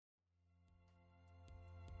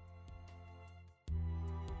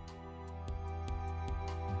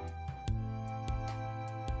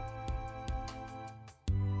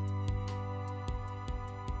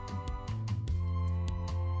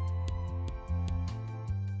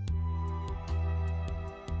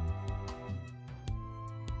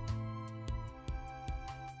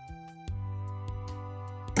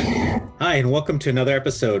Hi, and welcome to another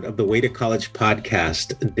episode of the Way to College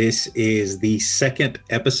podcast. This is the second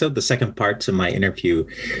episode, the second part to my interview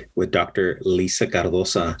with Dr. Lisa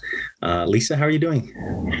Cardoza. Lisa, how are you doing?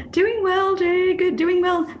 Doing well, Jay. Good. Doing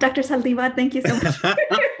well. Dr. Saldivar, thank you so much.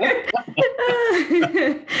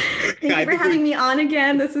 Thank you for having me on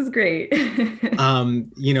again. This is great. I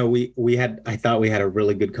thought we had a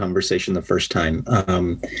really good conversation the first time.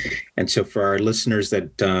 And so for our listeners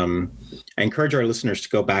I encourage our listeners to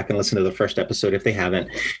go back and listen to the first episode if they haven't.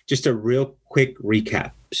 Just a real quick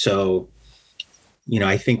recap. So,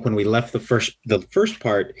 I think when we left the first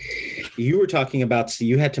part, you were talking about, so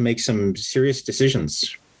you had to make some serious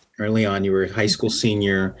decisions early on. You were a high school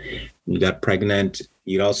senior, you got pregnant,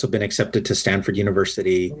 you'd also been accepted to Stanford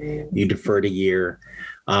University, you deferred a year.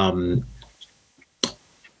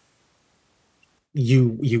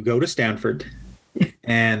 You go to Stanford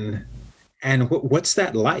and what's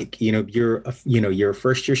that like? You're a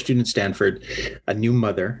first year student at Stanford, a new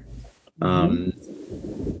mother.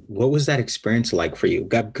 What was that experience like for you?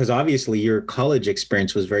 Because obviously your college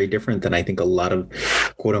experience was very different than I think a lot of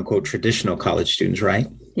quote unquote traditional college students, right?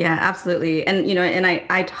 Yeah, absolutely. And,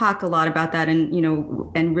 I talk a lot about that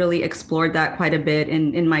and really explored that quite a bit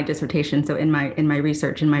in my dissertation. So in my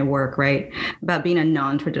research, in my work, right, about being a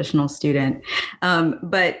non-traditional student.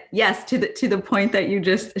 But yes, to the point that you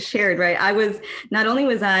just shared, right, not only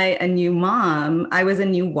was I a new mom, I was a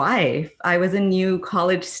new wife, I was a new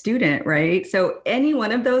college student, right? So any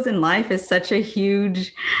one of those in life is such a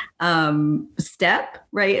huge step,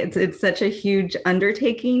 right? It's such a huge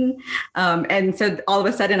undertaking. And so all of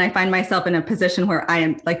a sudden I find myself in a position where I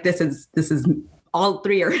am like, this is all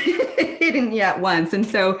three are hitting me at once. And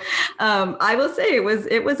so I will say it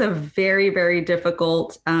was a very, very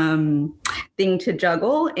difficult thing to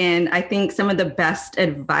juggle. And I think some of the best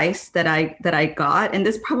advice that I got, and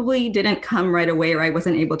this probably didn't come right away, or I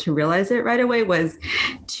wasn't able to realize it right away, was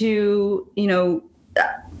to,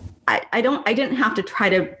 I didn't have to try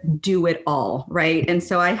to do it all, right? And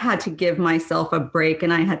so I had to give myself a break,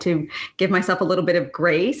 and I had to give myself a little bit of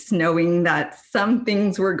grace, knowing that some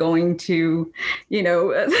things were going to,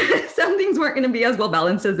 some things weren't going to be as well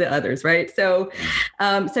balanced as the others, right? So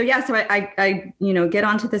I get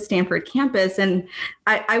onto the Stanford campus, and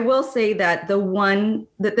I will say that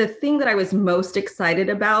the thing that I was most excited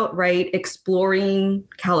about, right, exploring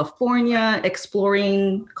California,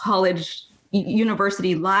 exploring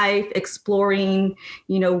university life, exploring,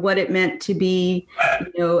 what it meant to be,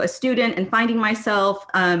 a student and finding myself,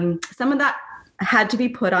 some of that had to be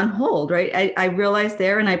put on hold, right? I realized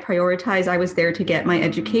there, and I prioritized, I was there to get my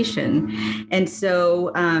education. And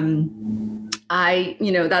so,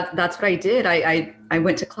 that's what I did. I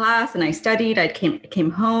went to class and I studied. I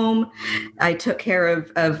came home. I took care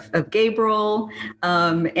of Gabriel.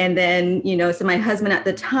 And then, so my husband at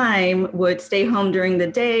the time would stay home during the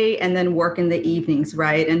day and then work in the evenings,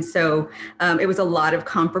 right? And so it was a lot of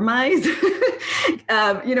compromise.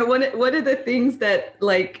 One of the things that,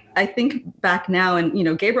 like, I think back now, and,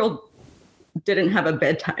 Gabriel didn't have a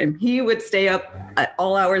bedtime. He would stay up at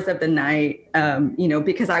all hours of the night,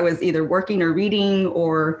 because I was either working or reading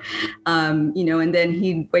or, and then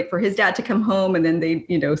he'd wait for his dad to come home, and then they'd,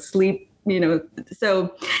 sleep,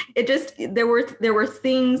 so it just, there were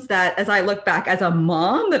things that, as I look back as a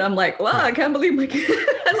mom, that I'm like, wow, I can't believe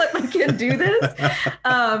I let my kid do this.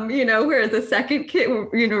 Whereas the second kid,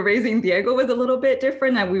 raising Diego was a little bit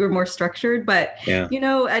different, and we were more structured, but, yeah.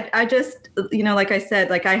 I just, like I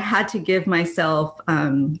said, like I had to give myself,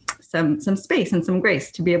 some space and some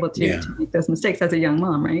grace to be able to make those mistakes as a young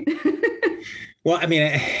mom. Right. Well, I mean,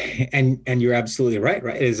 and you're absolutely right.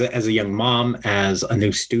 As a young mom, as a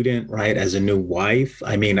new student, right, as a new wife.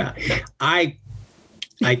 I mean, I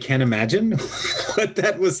can't imagine what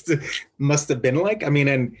that must have been like. I mean,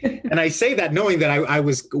 and I say that knowing that I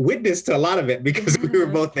was witness to a lot of it, because we were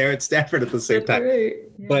both there at Stanford at the same time. Right.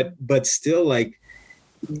 Yeah. But still, like,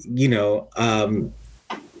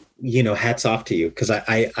 hats off to you, because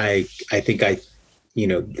I think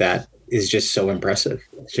that is just so impressive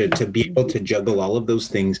to be able to juggle all of those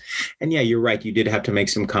things. And yeah, you're right. You did have to make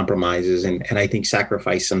some compromises and I think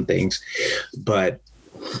sacrifice some things, but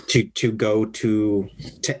to go to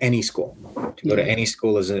any school, go to any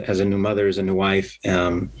school as a new mother, as a new wife,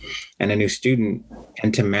 and a new student,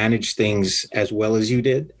 and to manage things as well as you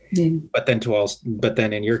did. Yeah. But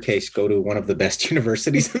then in your case, go to one of the best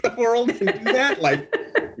universities in the world and do that. Like,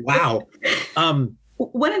 wow.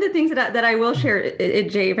 One of the things that I will share,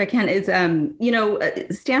 Jay, if I can, is,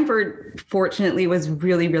 Stanford fortunately was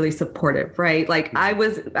really, really supportive, right? Like I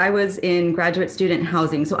was in graduate student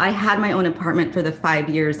housing. So I had my own apartment for the 5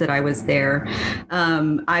 years that I was there.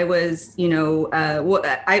 I was,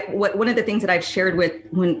 one of the things that I've shared with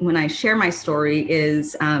when I share my story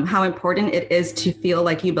is how important it is to feel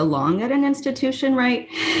like you belong at an institution, right?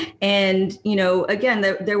 And, again,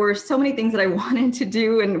 there were so many things that I wanted to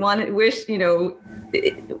do and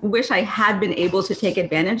wish I had been able to take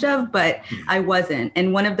advantage of, but I wasn't.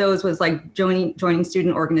 And one of those was like joining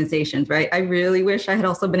student organizations, right? I really wish I had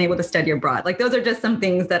also been able to study abroad. Like those are just some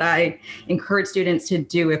things that I encourage students to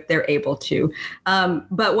do if they're able to.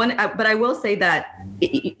 But I will say that,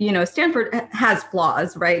 Stanford has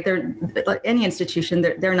flaws, right? They're like any institution,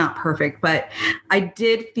 they're not perfect, but I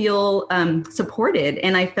did feel supported,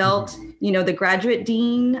 and I felt, the graduate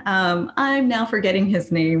dean, I'm now forgetting his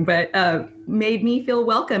name, but made me feel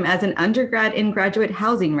welcome as an undergrad in graduate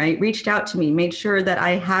housing, right? Reached out to me, made sure that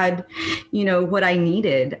I had, what I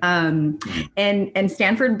needed. And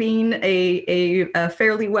Stanford being a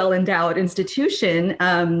fairly well-endowed institution,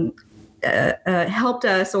 helped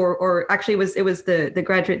us, or actually it was the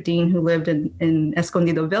graduate dean who lived in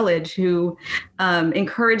Escondido Village who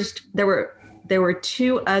encouraged. There were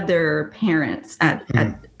two other parents at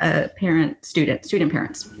student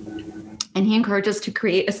parents. And he encouraged us to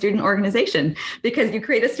create a student organization, because you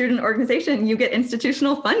create a student organization, you get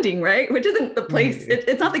institutional funding, right? Which isn't the place.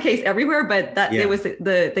 It's not the case everywhere, but it was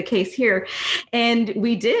the case here. And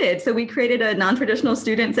we did. So we created a non-traditional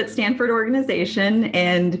students at Stanford organization,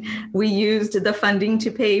 and we used the funding to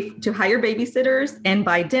hire babysitters and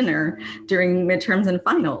buy dinner during midterms and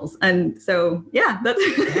finals. And so,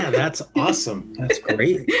 that's awesome. That's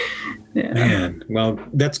great. Yeah. Man, well,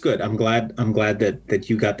 that's good. I'm glad that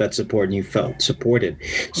you got that support and you felt supported.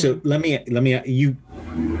 So let me you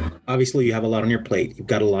obviously you have a lot on your plate. You've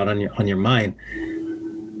got a lot on your mind.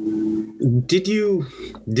 Did you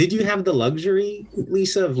have the luxury,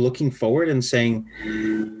 Lisa, of looking forward and saying,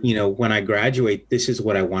 when I graduate, this is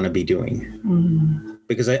what I want to be doing? Mm-hmm.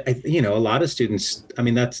 Because I a lot of students, I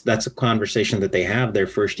mean, that's a conversation that they have their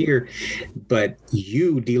first year, but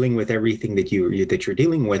you dealing with everything that you're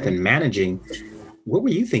dealing with and managing, what were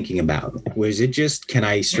you thinking about? Was it just, can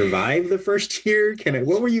I survive the first year?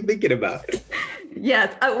 What were you thinking about?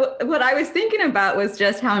 Yes. What I was thinking about was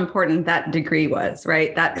just how important that degree was,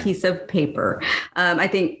 right? That piece of paper. I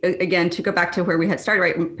think, again, to go back to where we had started,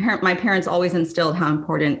 right? My parents always instilled how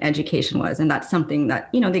important education was. And that's something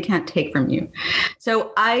that, they can't take from you.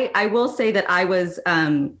 So I will say that I was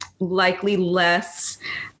likely less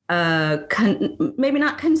maybe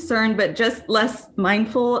not concerned, but just less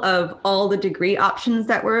mindful of all the degree options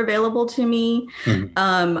that were available to me.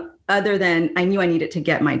 Mm-hmm. Other than I knew I needed to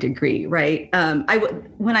get my degree, right?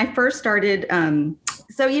 When I first started,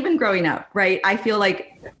 so even growing up, right, I feel like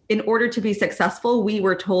in order to be successful, we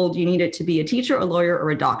were told you needed to be a teacher, a lawyer,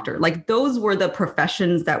 or a doctor. Like those were the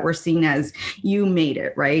professions that were seen as you made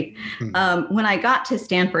it, right? Mm-hmm. When I got to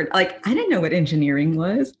Stanford, like I didn't know what engineering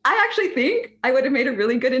was. I actually think I would have made a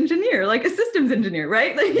really good engineer, like a systems engineer,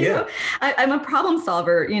 right? Like, I'm a problem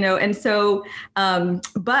solver, and so,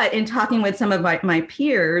 but in talking with some of my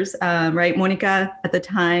peers, right, Monica at the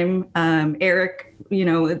time, Eric,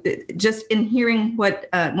 just in hearing what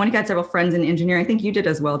Monica had several friends in engineering, I think you did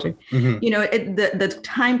as well, Jay. Mm-hmm. The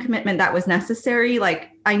time commitment that was necessary,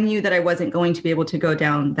 like I knew that I wasn't going to be able to go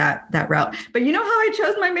down that route. But you know how I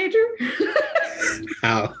chose my major?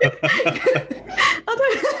 How?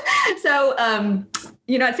 So,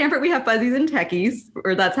 at Stanford, we have fuzzies and techies,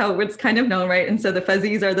 or that's how it's kind of known, right? And so the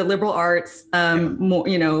fuzzies are the liberal arts,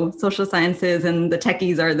 more, social sciences, and the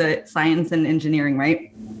techies are the science and engineering,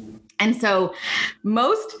 right? And so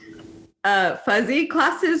most fuzzy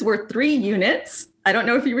classes were 3 units. I don't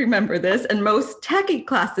know if you remember this, and most techie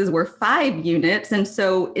classes were 5 units. And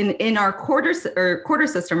so in our quarter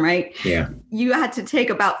system, right? Yeah. You had to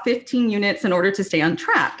take about 15 units in order to stay on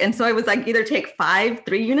track. And so I was like, either take 5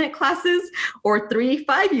 3-unit classes or 3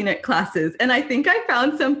 5-unit classes. And I think I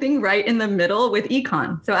found something right in the middle with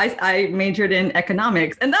econ. So I majored in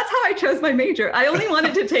economics, and that's how I chose my major. I only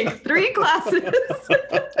wanted to take 3 classes.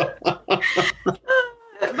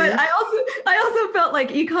 But I also felt like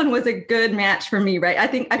econ was a good match for me, right? I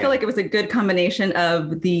feel like it was a good combination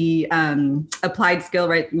of the applied skill,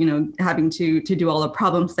 right? Having to do all the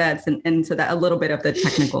problem sets, and so that a little bit of the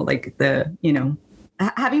technical, like the,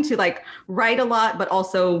 having to like write a lot, but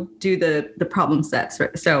also do the problem sets.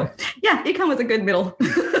 Right? So yeah, econ was a good middle.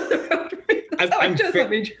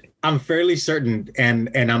 I'm fairly certain,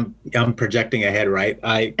 and I'm projecting ahead, right?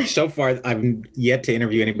 So far I've yet to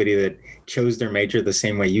interview anybody that chose their major the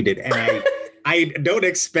same way you did, and I don't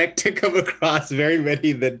expect to come across very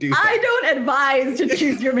many that do that. I don't advise to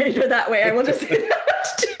choose your major that way. I will just say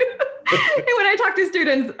that too. And when I talk to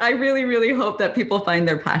students, I really, really hope that people find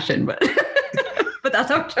their passion, but but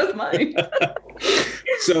that's how I chose mine.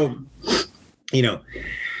 So,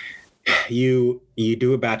 you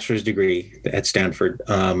do a bachelor's degree at Stanford.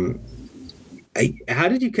 How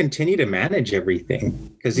did you continue to manage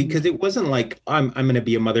everything? Because it wasn't like I'm going to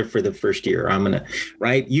be a mother for the first year.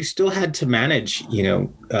 Right? You still had to manage,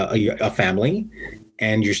 a family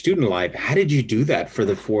and your student life. How did you do that for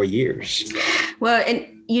the 4 years? Well, and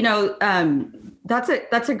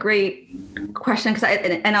that's a great question, because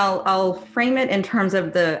I'll frame it in terms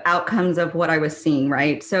of the outcomes of what I was seeing,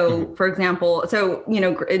 right? So, for example,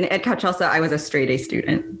 in Ed Cauchelsa, I was a straight A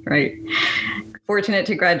student, right? Fortunate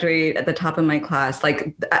to graduate at the top of my class.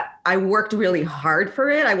 Like, I worked really hard for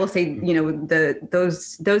it. I will say,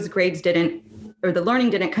 those grades the learning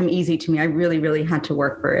didn't come easy to me. I really, really had to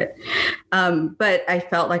work for it. But I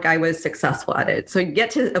felt like I was successful at it. So you get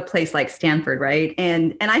to a place like Stanford, right?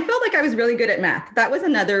 And I felt like I was really good at math. That was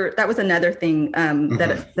another thing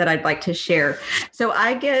that I'd like to share. So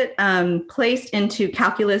I get placed into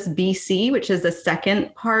Calculus BC, which is the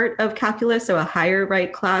second part of calculus, so a higher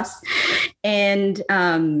right class. And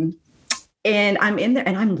I'm in there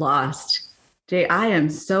and I'm lost. Jay, I am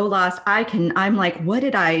so lost. I'm like, what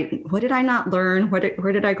did I not learn?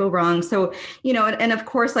 Where did I go wrong? So, and of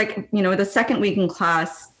course, the second week in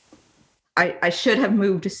class, I should have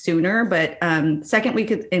moved sooner, but second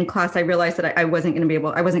week in class, I realized that I wasn't going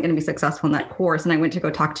to be successful in that course. And I went to go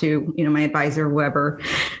talk to, my advisor, whoever,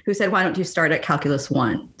 who said, why don't you start at Calculus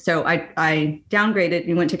 1? So I downgraded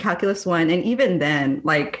and went to Calculus 1. And even then,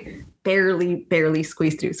 barely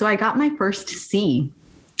squeezed through. So I got my first C.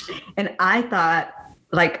 And I thought,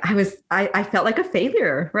 I felt like a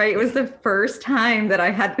failure, right? It was the first time that I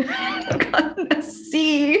had gotten a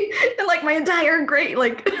C in my entire grade,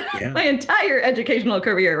 my entire educational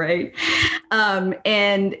career, right? So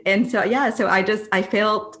I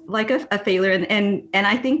felt like a failure. And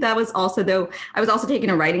I think that was also, though, I was also taking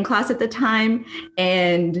a writing class at the time.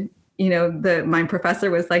 And my professor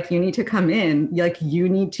was like, you need to come in, you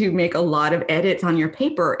need to make a lot of edits on your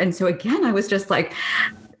paper. And so again, I was just like,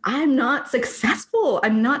 I'm not successful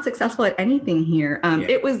at anything here.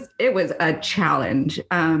 It was a challenge,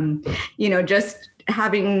 just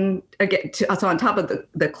having so on top of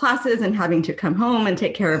the classes and having to come home and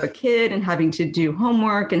take care of a kid and having to do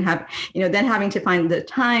homework and then having to find the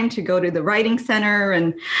time to go to the writing center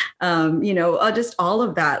and, just all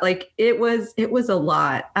of that. It was a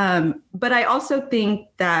lot. But I also think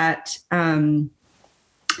that,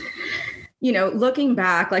 looking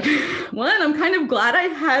back, one, I'm kind of glad I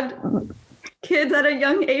had kids at a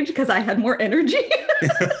young age because I had more energy.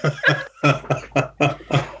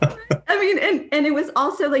 And it was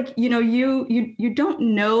also you don't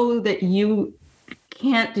know that you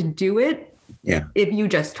can't do it if you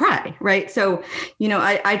just try, right? So,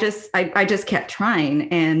 I just kept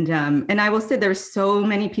trying, and I will say there's so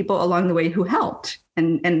many people along the way who helped.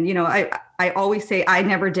 And I always say I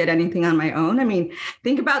never did anything on my own. I mean,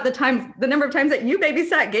 think about the number of times that you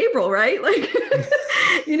babysat Gabriel, right?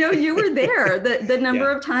 You were there. The number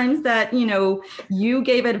of times that, you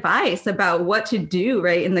gave advice about what to do,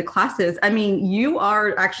 right, in the classes. I mean, you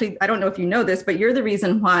are actually, I don't know if you know this, but you're the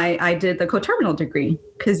reason why I did the coterminal degree,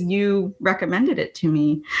 because you recommended it to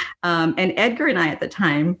me. And Edgar and I at the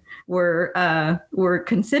time were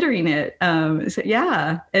considering it.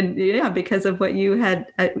 Because of what you had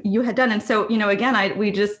done. And so, again,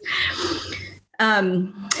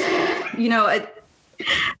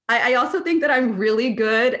 I also think that I'm really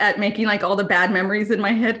good at making all the bad memories in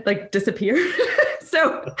my head disappear.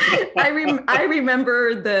 So I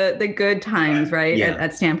remember the good times, right?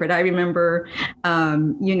 At Stanford. I remember,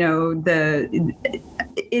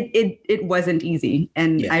 it wasn't easy.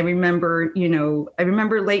 And I remember,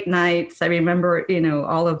 late nights. I remember,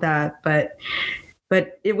 all of that, but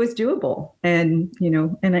it was doable, and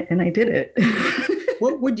I did it.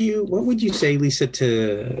 What would you say, Lisa,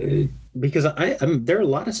 because there are a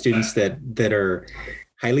lot of students that are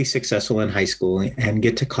highly successful in high school and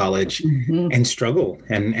get to college and struggle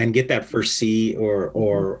and get that first C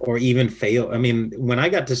or even fail. I mean, when I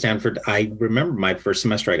got to Stanford, I remember my first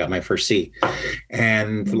semester, I got my first C,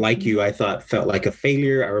 and like you, I felt like a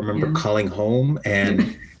failure. I remember calling home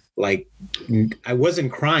and like, I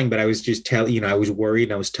wasn't crying, but I was just I was worried.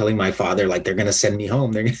 And I was telling my father, like, they're going to send me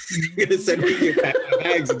home. They're going to send me to pack my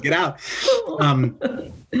bags and get out.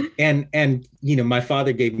 And my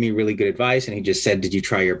father gave me really good advice, and he just said, did you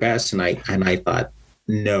try your best? And I thought,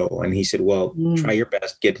 no. And he said, well, try your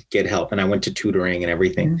best, get help. And I went to tutoring and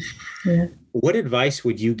everything. Yeah. What advice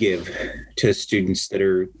would you give to students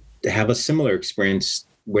that have a similar experience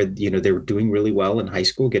where, they were doing really well in high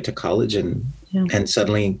school, get to college and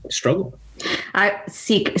suddenly struggle?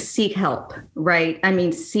 Seek help, right? I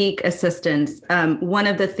mean, seek assistance. One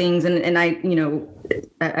of the things, and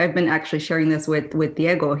I've been actually sharing this with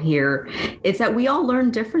Diego here, is that we all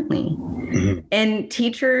learn differently. Mm-hmm. And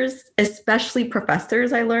teachers, especially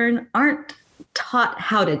professors, I learn, aren't taught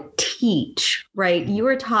how to teach, right? You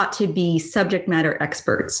are taught to be subject matter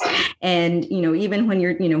experts. And, even when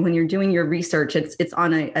you're doing your research, it's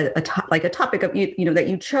on a topic of, that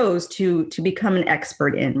you chose to become an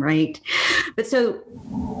expert in, right? But so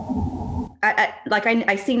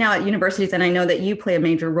I see now at universities, and I know that you play a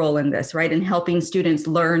major role in this, right? In helping students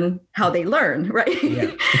learn how they learn, right?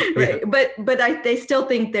 Yeah. Right. But they still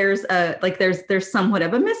think there's somewhat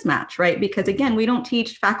of a mismatch, right? Because again, we don't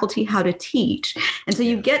teach faculty how to teach. And so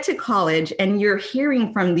you get to college and you're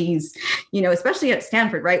hearing from these, especially at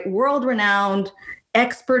Stanford, right? World-renowned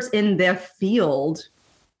experts in their field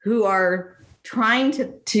who are trying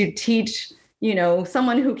to teach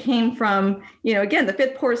someone who came from, again, the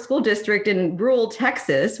fifth poorest school district in rural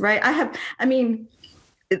Texas, right?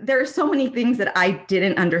 There are so many things that I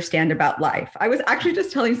didn't understand about life. I was actually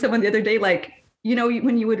just telling someone the other day, like,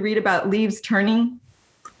 when you would read about leaves turning,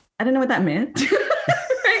 I don't know what that meant. Right?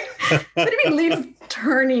 What do you mean leaves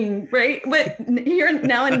turning, right? But here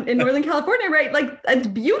now in Northern California, right? Like, it's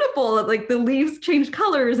beautiful. Like, the leaves change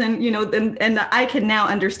colors and, and I can now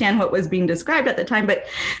understand what was being described at the time. But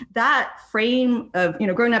that frame of,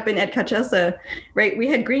 growing up in Ed Cachesa, right? We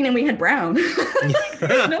had green and we had brown.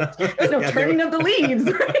 There was no turning of the leaves,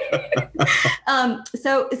 right?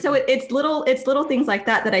 So it's little things like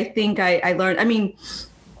that I think I learned. I mean,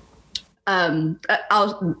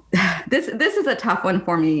 this is a tough one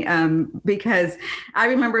for me, because I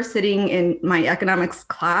remember sitting in my economics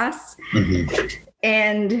class, mm-hmm.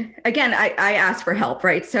 and again, I asked for help,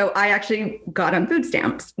 right? So I actually got on food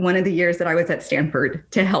stamps one of the years that I was at Stanford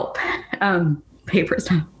to help pay for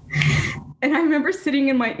stuff. And I remember sitting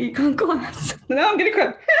in my econ class. Now I'm gonna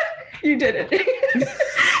cry. You did it.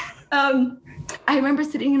 I remember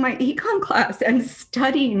sitting in my econ class and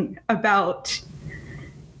studying about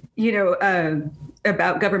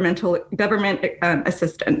government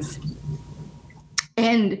assistance.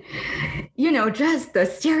 And, just the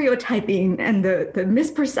stereotyping and the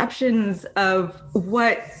misperceptions of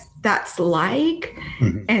what that's like,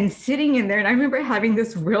 mm-hmm. and sitting in there. And I remember having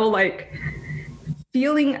this real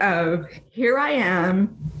feeling of, here I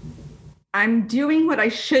am, I'm doing what I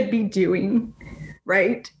should be doing.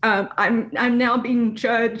 Right. I'm now being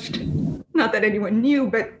judged. Not that anyone knew,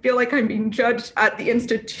 but feel like I'm being judged at the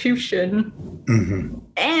institution. Mm-hmm.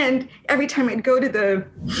 And every time I'd go to the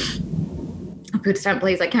food stamp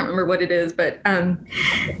place, I can't remember what it is, but every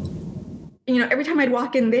time I'd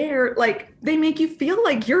walk in there, they make you feel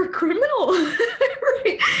like you're a criminal.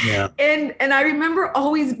 Right. Yeah. And I remember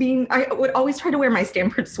I would always try to wear my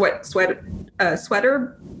Stanford sweater,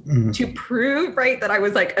 mm-hmm. to prove, right, that I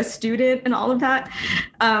was a student and all of that.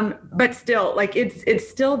 But still, it's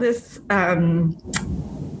still this,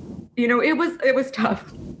 it was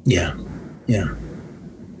tough. Yeah. Yeah.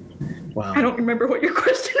 Wow. I don't remember what your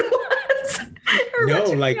question was.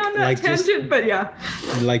 Tangent, but yeah.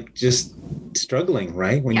 Just struggling,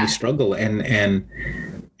 right? When you struggle and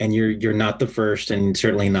you're not the first and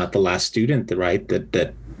certainly not the last student, right?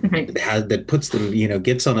 That puts them,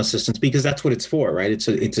 gets on assistance, because that's what it's for, right? It's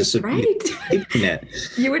a right. safety net.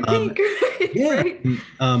 You would think, yeah. Right?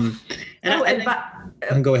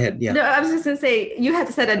 Go ahead. Yeah. No, I was just going to say, you had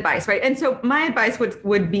to set advice, right? And so my advice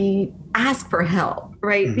would be ask for help,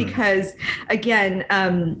 right? Mm-hmm. Because again,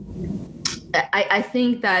 I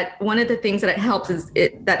think that one of the things that helped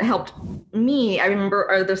me, I remember,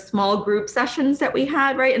 are the small group sessions that we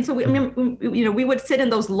had, right? And so we would sit in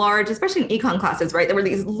those large, especially in econ classes, right? There were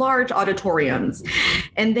these large auditoriums,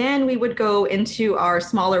 and then we would go into our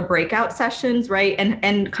smaller breakout sessions, right?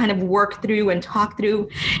 And kind of work through and talk through.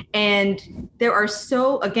 And there are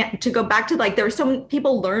to go back to there are so many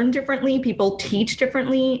people learn differently, people teach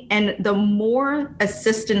differently, and the more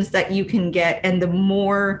assistance that you can get, and the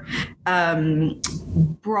more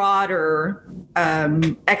broader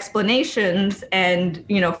explanations and,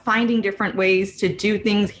 finding different ways to do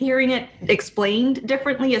things, hearing it explained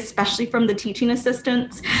differently, especially from the teaching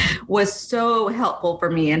assistants, was so helpful for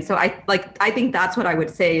me. And so I think that's what I would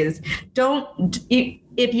say is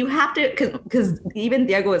if you have to, because even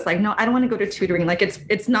Diego is like, no, I don't want to go to tutoring. Like it's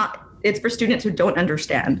for students who don't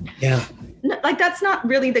understand. Yeah. Like that's not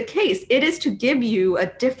really the case. It is to give you a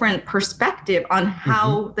different perspective on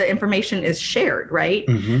how the information is shared, right?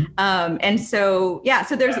 And so,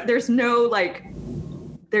 so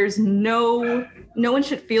no one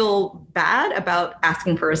should feel bad about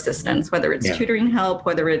asking for assistance, whether it's tutoring help,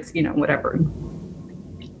 whether it's, whatever.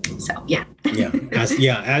 So, yeah.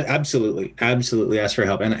 Absolutely. Absolutely ask for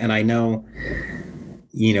help. And I know,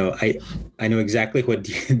 I know exactly what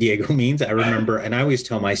Diego means. I remember, and I always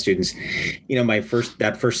tell my students,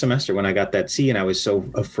 that first semester when I got that C and I was so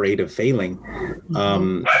afraid of failing,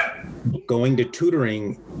 going to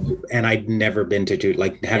tutoring, and I'd never been to tutor,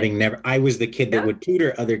 I was the kid that would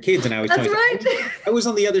tutor other kids, and I was I was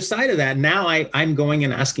on the other side of that. Now I'm going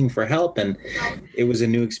and asking for help, and it was a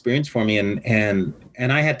new experience for me,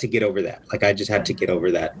 and I had to get over that. Like I just had to get over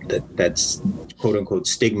that's quote unquote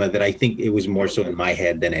stigma that I think it was more so in my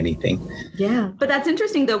head than anything. Yeah, but that's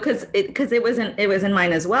interesting though, because it was in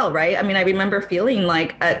mine as well, right? I mean, I remember feeling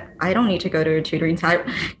like I don't need to go to a tutoring center.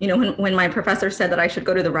 When my professor said that I should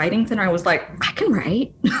go to the writing center, I was like, I can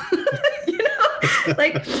write.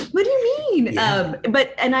 Like, what do you mean? Yeah.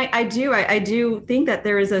 I do think that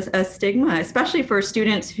there is a stigma, especially for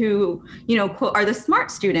students who, quote, are the smart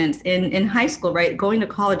students in high school, right? Going to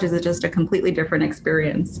college is just a completely different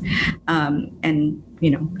experience. And, we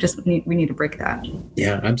need to break that.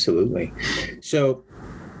 Yeah, absolutely. So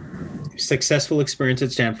successful experience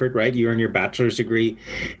at Stanford, right? You earn your bachelor's degree,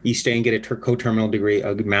 you stay and get a co-terminal degree,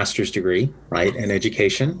 a master's degree, right? In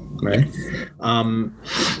education, right?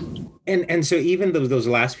 And so even those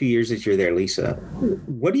last few years that you're there, Lisa,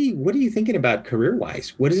 what are you thinking about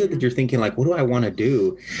career-wise? What is it that you're thinking, like, what do I want to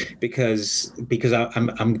do? Because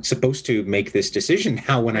I'm supposed to make this decision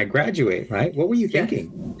now when I graduate, right? What were you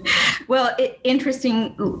thinking? Yes. Well,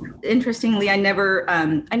 interestingly, I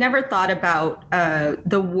never thought about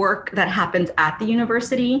the work that happens at the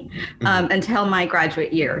university until my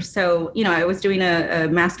graduate year. So, I was doing a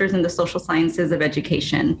master's in the social sciences of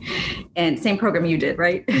education, and same program you did,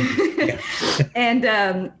 right? Yeah. And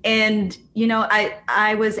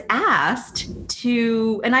I was asked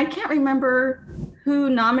to, and I can't remember who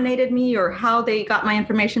nominated me or how they got my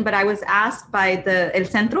information, but I was asked by the El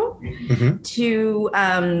Centro to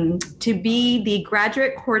be the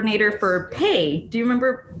graduate coordinator for PAY. Do you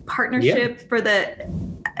remember partnership for the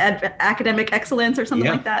academic excellence or something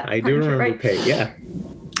like that? I do remember PAY. Yeah.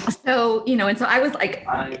 So, and so I was like,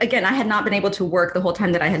 again, I had not been able to work the whole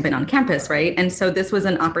time that I had been on campus, right? And so this was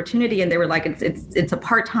an opportunity, and they were like, it's a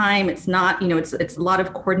part-time, it's not, it's a lot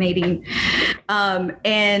of coordinating.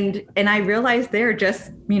 And I realized there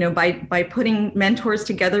just, by putting mentors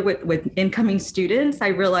together with incoming students, I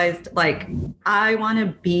realized like, I want to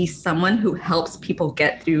be someone who helps people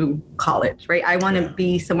get through college, right? I want to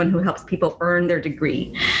be someone who helps people earn their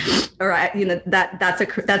degree, or,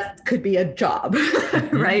 that could be a job,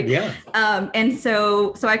 right? Yeah. And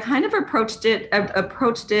so I kind of approached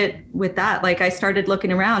it with that. Like I started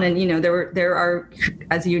looking around, and there are,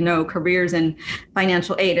 as careers in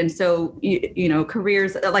financial aid, and so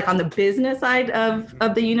careers like on the business side of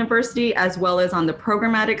the university, as well as on the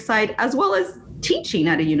programmatic side, as well as teaching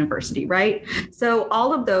at a university, right? So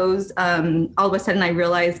all of those, all of a sudden I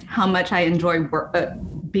realized how much I enjoy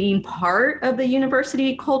being part of the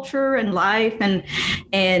university culture and life,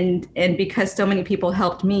 and because so many people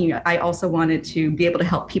helped me, I also wanted to be able to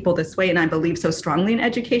help people this way. And I believe so strongly in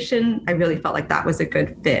education. I really felt like that was a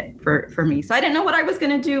good fit for me. So I didn't know what I was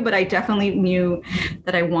going to do, but I definitely knew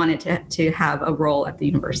that I wanted to have a role at the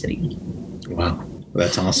university. Wow,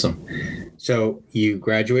 that's awesome. So you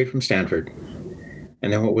graduate from Stanford.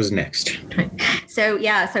 And then what was next? So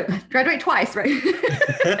graduate twice, right?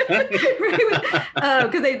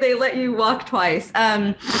 Because they let you walk twice.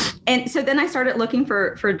 And so then I started looking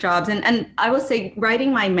for jobs. And I will say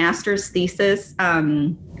writing my master's thesis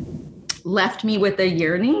left me with a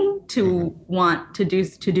yearning to want to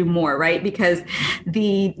do more, right? Because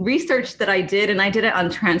the research that I did, and I did it on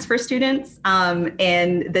transfer students,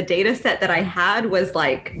 and the data set that I had was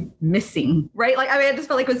like missing, right? Like, I just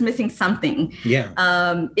felt like it was missing something. Yeah.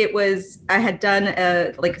 I had done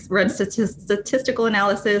run statistical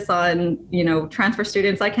analysis on, transfer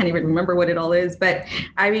students. I can't even remember what it all is, but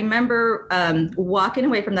I remember walking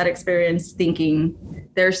away from that experience thinking,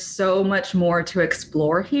 there's so much more to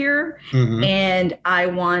explore here. Mm-hmm. And I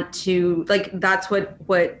want to, like, that's what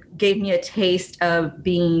gave me a taste of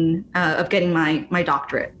being, of getting my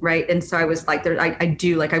doctorate. Right. And so I was like, I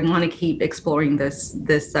want to keep exploring this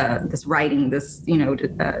writing, this,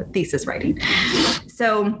 thesis writing.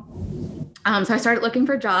 So I started looking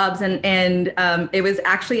for jobs, and it was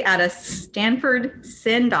actually at a Stanford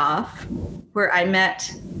send-off where I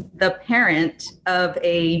met the parent of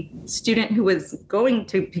a student who was going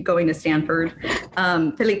to Stanford,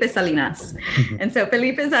 Felipe Salinas. Mm-hmm. And so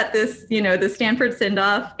Felipe is at this, the Stanford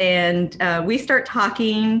send-off, and we start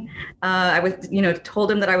talking. I was,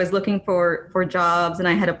 told him that I was looking for jobs, and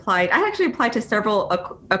I actually applied to several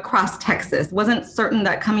across Texas. Wasn't certain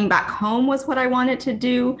that coming back home was what I wanted to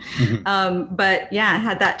do. Mm-hmm. But yeah, I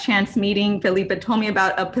had that chance meeting. Felipe told me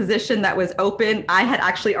about a position that was open. I had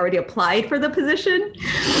actually already applied for the position.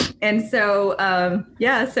 And so,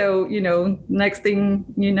 next thing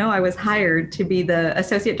I was hired to be the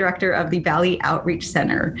associate director of the Valley Outreach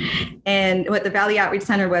Center. And what the Valley Outreach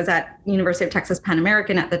Center was at University of Texas Pan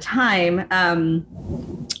American at the time,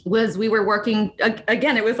 was we were working,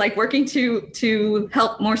 again, it was like working to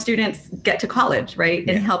help more students get to college, right?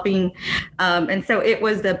 Yeah. And helping, and so it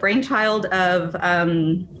was the brainchild of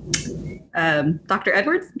Dr.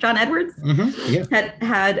 Edwards, John Edwards. Mm-hmm. Yeah.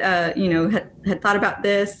 had thought about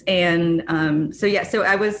this. And so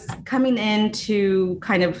I was coming in to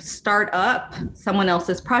kind of start up someone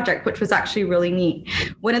else's project, which was actually really neat.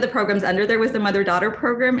 One of the programs under there was the mother-daughter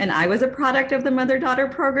program, and I was a product of the mother-daughter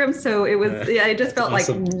program. So it was, it just felt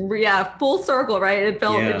awesome. Full circle, right? It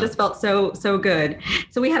just felt so good.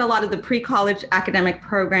 So we had a lot of the pre-college academic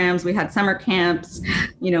programs. We had summer camps,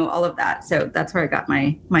 all of that. So that's where I got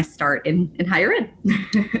my start in higher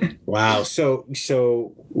ed. Wow. So,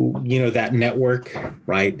 that network,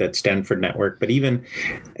 right? That Stanford network, but even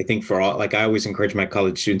I think for all, like I always encourage my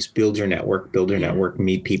college students, build your network,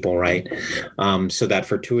 meet people, right? So that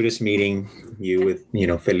fortuitous meeting you with,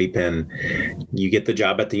 Felipe, and you get the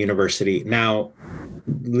job at the university. Now,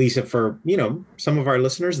 Lisa, for, some of our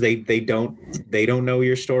listeners, they don't know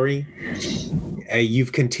your story. You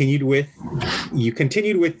continued with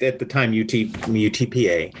at the time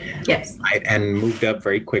UTPA. Yes. Right, and moved up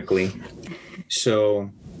very quickly. So,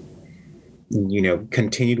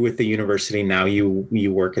 continued with the university. Now you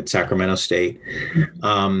work at Sacramento State.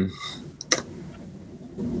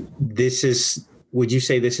 Would you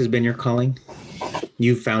say this has been your calling?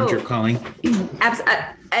 You found your calling?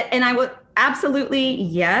 And I would absolutely,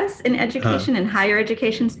 yes, in education and higher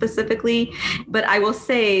education specifically. But I will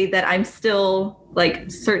say that I'm still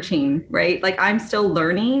searching, right? I'm still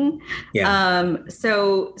learning. Yeah.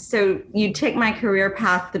 So you take my career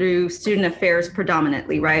path through student affairs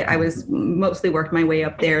predominantly, right? I was mostly worked my way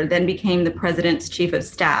up there, then became the president's chief of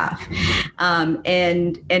staff.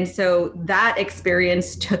 And so that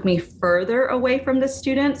experience took me further away from the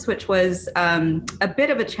students, which was a bit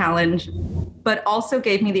of a challenge, but also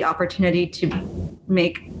gave me the opportunity to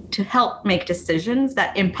help make decisions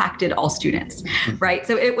that impacted all students, right?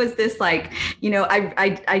 So it was this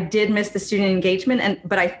I did miss the student engagement,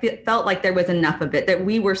 but I felt like there was enough of it, that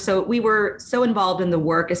we were so involved in the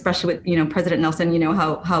work, especially with President Nelson,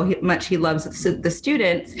 how much he loves the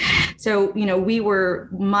students. So we were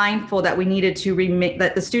mindful that we needed to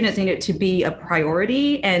that the students needed to be a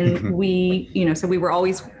priority, and we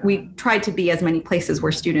tried to be as many places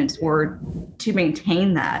where students were to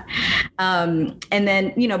maintain that. And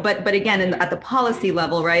then but again, at the policy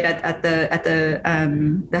level, right, at the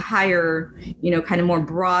higher, kind of more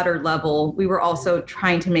broader level, we were also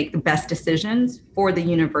trying to make the best decisions for the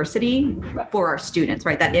university, for our students,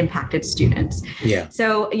 right, that impacted students. Yeah.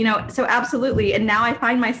 So absolutely. And now I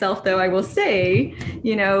find myself, though, I will say,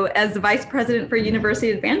 as the vice president for university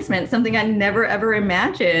advancement, something I never ever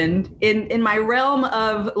imagined in my realm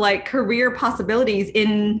of career possibilities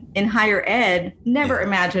in higher ed. Never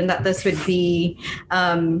imagined that this would be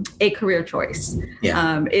a career choice.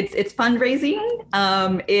 Yeah. It's fundraising.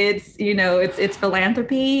 It's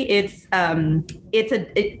philanthropy. It's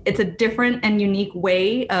a different and unique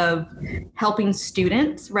way of helping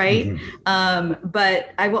students, right? Mm-hmm. But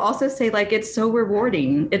I will also say, it's so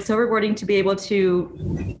rewarding. It's so rewarding to be able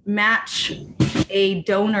to match a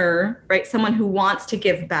donor, right? Someone who wants to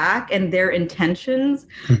give back and their intentions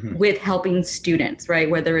with helping students, right?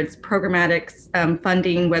 Whether it's programmatic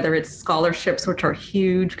funding, whether it's scholarships, which are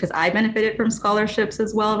huge because I benefited from scholarships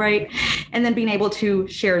as well, right? And then being able to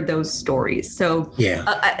share those stories. So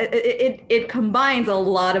it combines a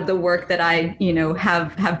lot of the work that I,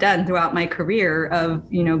 have done throughout my career of,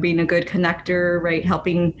 being a good connector, right?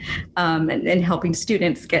 Helping and helping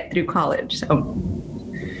students get through college. So.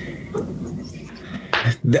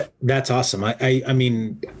 That's awesome. I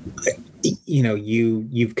mean,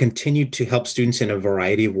 you've continued to help students in a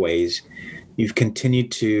variety of ways. You've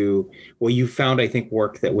continued to, you found, I think,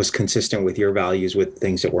 work that was consistent with your values, with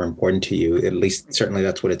things that were important to you. At least, certainly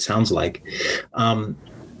that's what it sounds like.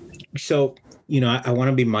 So, I want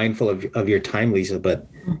to be mindful of your time, Lisa, but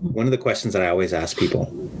one of the questions that I always ask people,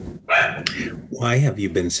 why have you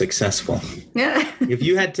been successful? Yeah. If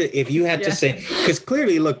you had to say, because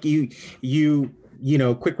clearly, look,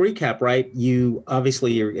 quick recap, right? You're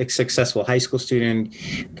a successful high school student,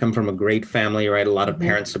 come from a great family, right? A lot of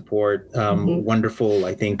parent support, wonderful,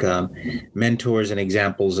 I think, mentors and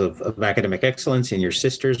examples of academic excellence in your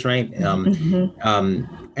sisters, right?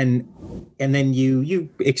 And then you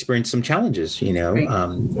experience some challenges,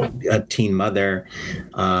 a teen mother,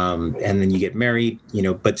 and then you get married,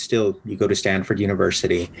 but still you go to Stanford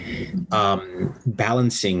University,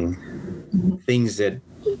 balancing things that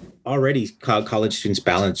already college students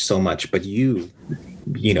balance so much, but you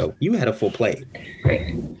had a full plate,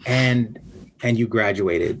 right? And you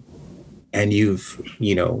graduated, and you've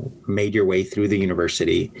made your way through the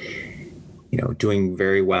university, doing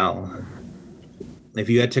very well. If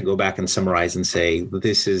you had to go back and summarize and say,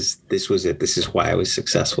 this was it, this is why I was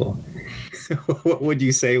successful, what would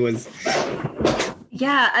you say was?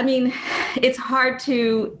 Yeah, I mean, it's hard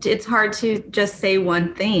to just say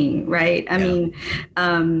one thing, right? I mean,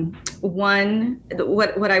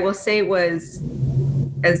 what I will say was,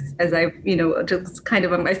 as I, just kind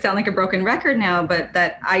of, I sound like a broken record now, but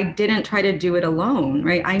that I didn't try to do it alone,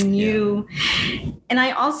 right? I knew, and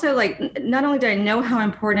I also, not only did I know how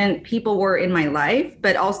important people were in my life,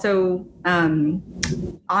 but also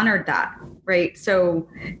honored that, right? So,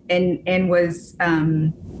 and was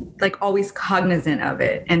always cognizant of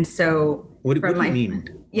it. And so, what do you mean?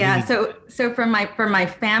 Yeah. So for my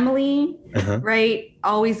family, right,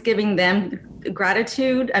 always giving them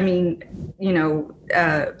gratitude. I mean,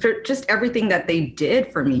 for just everything that they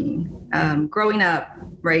did for me, growing up,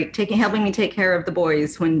 right, helping me take care of the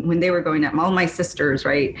boys when they were growing up, all my sisters,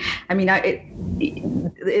 right. I mean,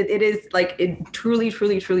 it is it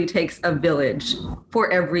truly takes a village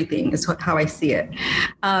for everything, is how I see it.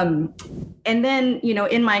 And then,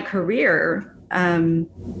 in my career,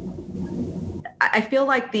 I feel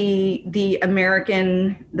like the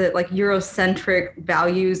American, Eurocentric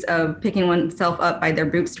values of picking oneself up by their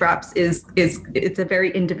bootstraps it's a very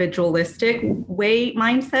individualistic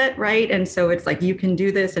mindset, right? And so it's you can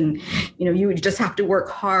do this, and you just have to work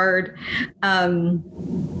hard.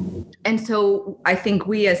 And so I think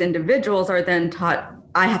we as individuals are then taught,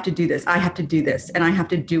 I have to do this, and I have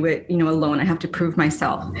to do it, alone. I have to prove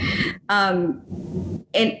myself. So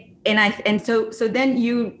then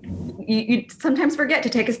you sometimes forget to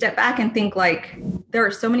take a step back and think, there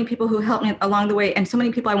are so many people who helped me along the way, and so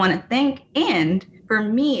many people I want to thank. And for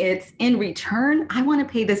me, it's in return, I want to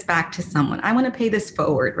pay this back to someone. I want to pay this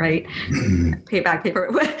forward, right? Pay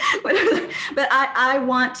forward, whatever. But I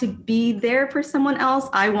want to be there for someone else.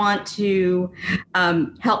 I want to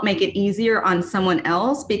help make it easier on someone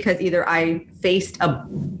else, because either I faced a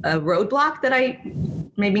roadblock that I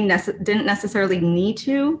maybe didn't necessarily need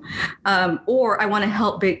to, or I want to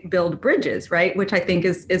help build bridges, right? Which I think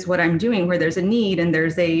is what I'm doing, where there's a need and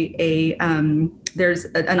there's there's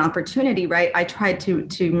an opportunity, right? I try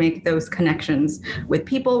to make those connections with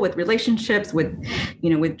people, with relationships, with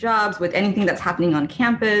jobs, with anything that's happening on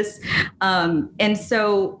campus. And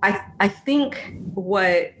so I think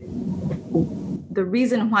the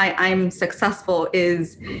reason why I'm successful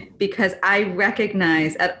is because I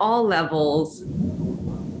recognize at all levels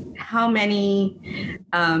how many,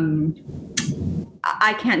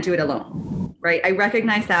 I can't do it alone, right? I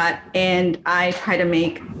recognize that, and I try to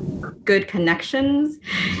make good connections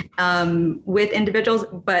with individuals,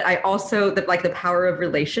 but I also, the power of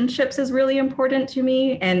relationships is really important to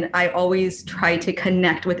me. And I always try to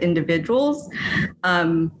connect with individuals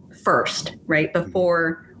first, right?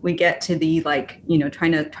 Before we get to the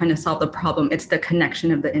trying to solve the problem. It's the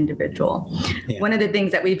connection of the individual. Yeah. One of the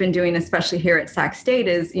things that we've been doing, especially here at Sac State,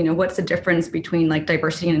 is what's the difference between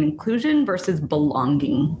diversity and inclusion versus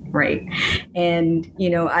belonging, right? And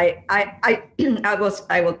I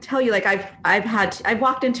will tell you, I've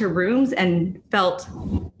walked into rooms and felt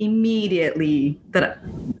immediately that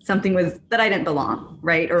something was that I didn't belong,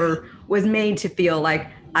 right? Or was made to feel like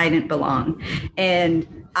I didn't belong. And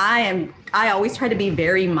I always try to be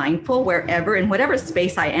very mindful wherever, in whatever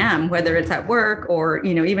space I am, whether it's at work or,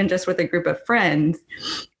 even just with a group of friends.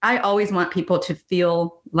 I always want people to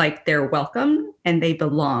feel like they're welcome and they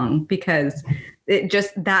belong, because it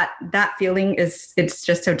just, that feeling it's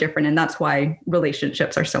just so different. And that's why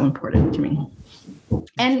relationships are so important to me.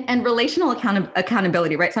 and relational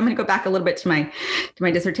accountability, right? So I'm going to go back a little bit to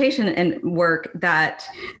my dissertation and work that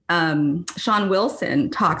Sean Wilson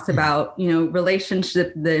talks about,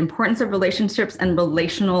 relationship, the importance of relationships and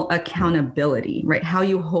relational accountability, right? How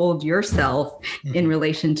you hold yourself in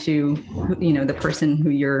relation to, the person who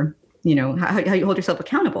you're, how you hold yourself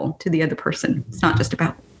accountable to the other person. It's not just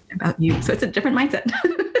about you. So it's a different mindset.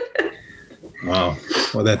 Wow.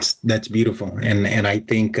 Well, that's beautiful. And I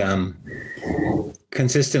think,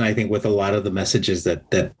 consistent, I think, with a lot of the messages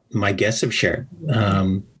that my guests have shared,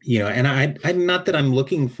 and I'm not that I'm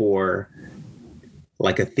looking for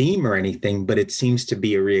like a theme or anything, but it seems to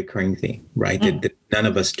be a reoccurring theme, right? That none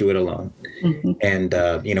of us do it alone. Mm-hmm. And,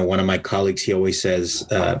 one of my colleagues, he always says,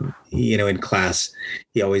 in class,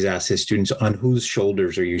 he always asks his students, on whose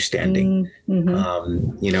shoulders are you standing?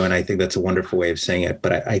 Mm-hmm. And I think that's a wonderful way of saying it.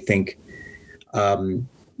 But I think,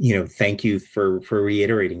 thank you for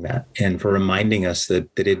reiterating that and for reminding us that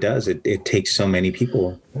it does. It takes so many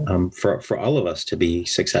people for all of us to be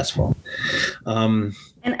successful.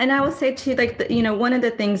 And I will say too, like, one of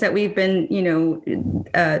the things that we've been,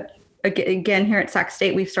 again, here at Sac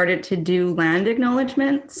State, we've started to do land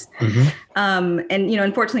acknowledgements. Mm-hmm. And,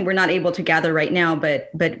 unfortunately, we're not able to gather right now,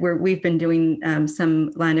 but we've been doing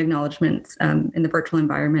some land acknowledgements in the virtual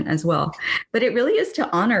environment as well. But it really is to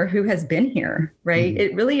honor who has been here, right? Mm-hmm.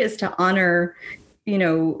 It really is to honor,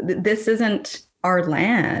 this isn't our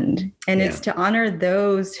land. And it's to honor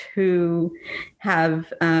those who have,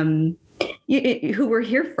 who were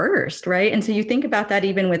here first, right? And so you think about that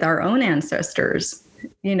even with our own ancestors.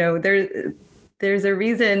 There's a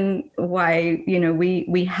reason why,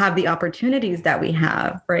 we have the opportunities that we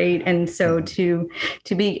have, right? And so to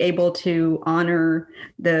be able to honor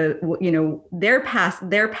their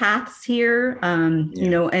paths here,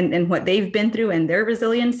 and what they've been through and their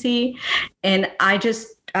resiliency. And I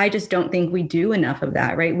just don't think we do enough of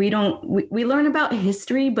that, right? We learn about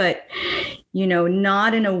history, but,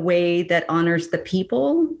 not in a way that honors the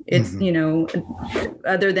people. It's,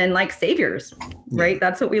 other than like saviors, right?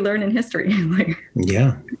 That's what we learn in history.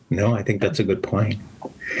 Yeah, no, I think that's a good point.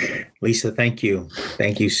 Lisa, thank you.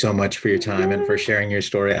 Thank you so much for your time and for sharing your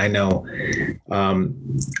story. I know,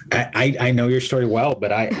 I know your story well,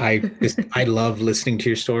 but I love listening to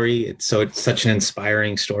your story. It's such an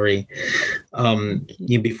inspiring story.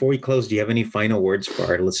 Before we close, do you have any final words for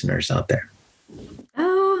our listeners out there?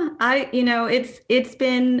 It's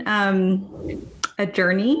been a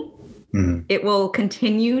journey. Mm-hmm. It will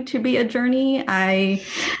continue to be a journey. I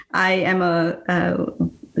am a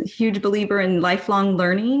huge believer in lifelong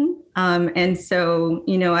learning. And so,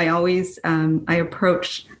 I always, I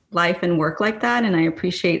approach life and work like that. And I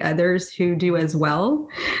appreciate others who do as well.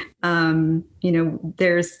 We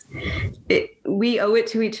owe it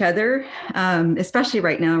to each other, especially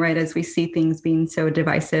right now, right? As we see things being so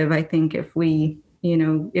divisive, I think if we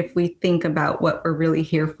think about what we're really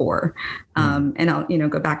here for, and I'll,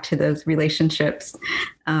 go back to those relationships,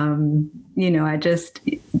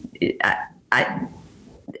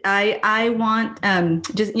 I want,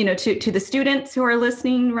 to the students who are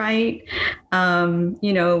listening, right?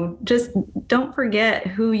 Just don't forget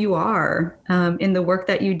who you are, in the work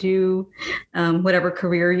that you do, whatever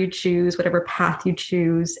career you choose, whatever path you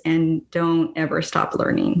choose, and don't ever stop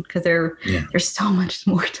learning, because there's so much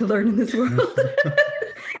more to learn in this world.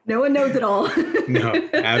 No one knows it all. No,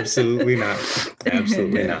 absolutely not.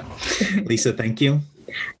 Absolutely not. Lisa, thank you.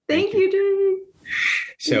 Thank you, Drew.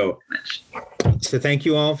 So thank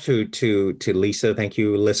you all to Lisa. Thank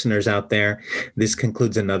you, listeners out there. This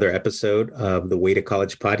concludes another episode of the Way to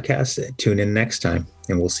College podcast. Tune in next time,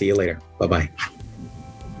 and we'll see you later. Bye-bye.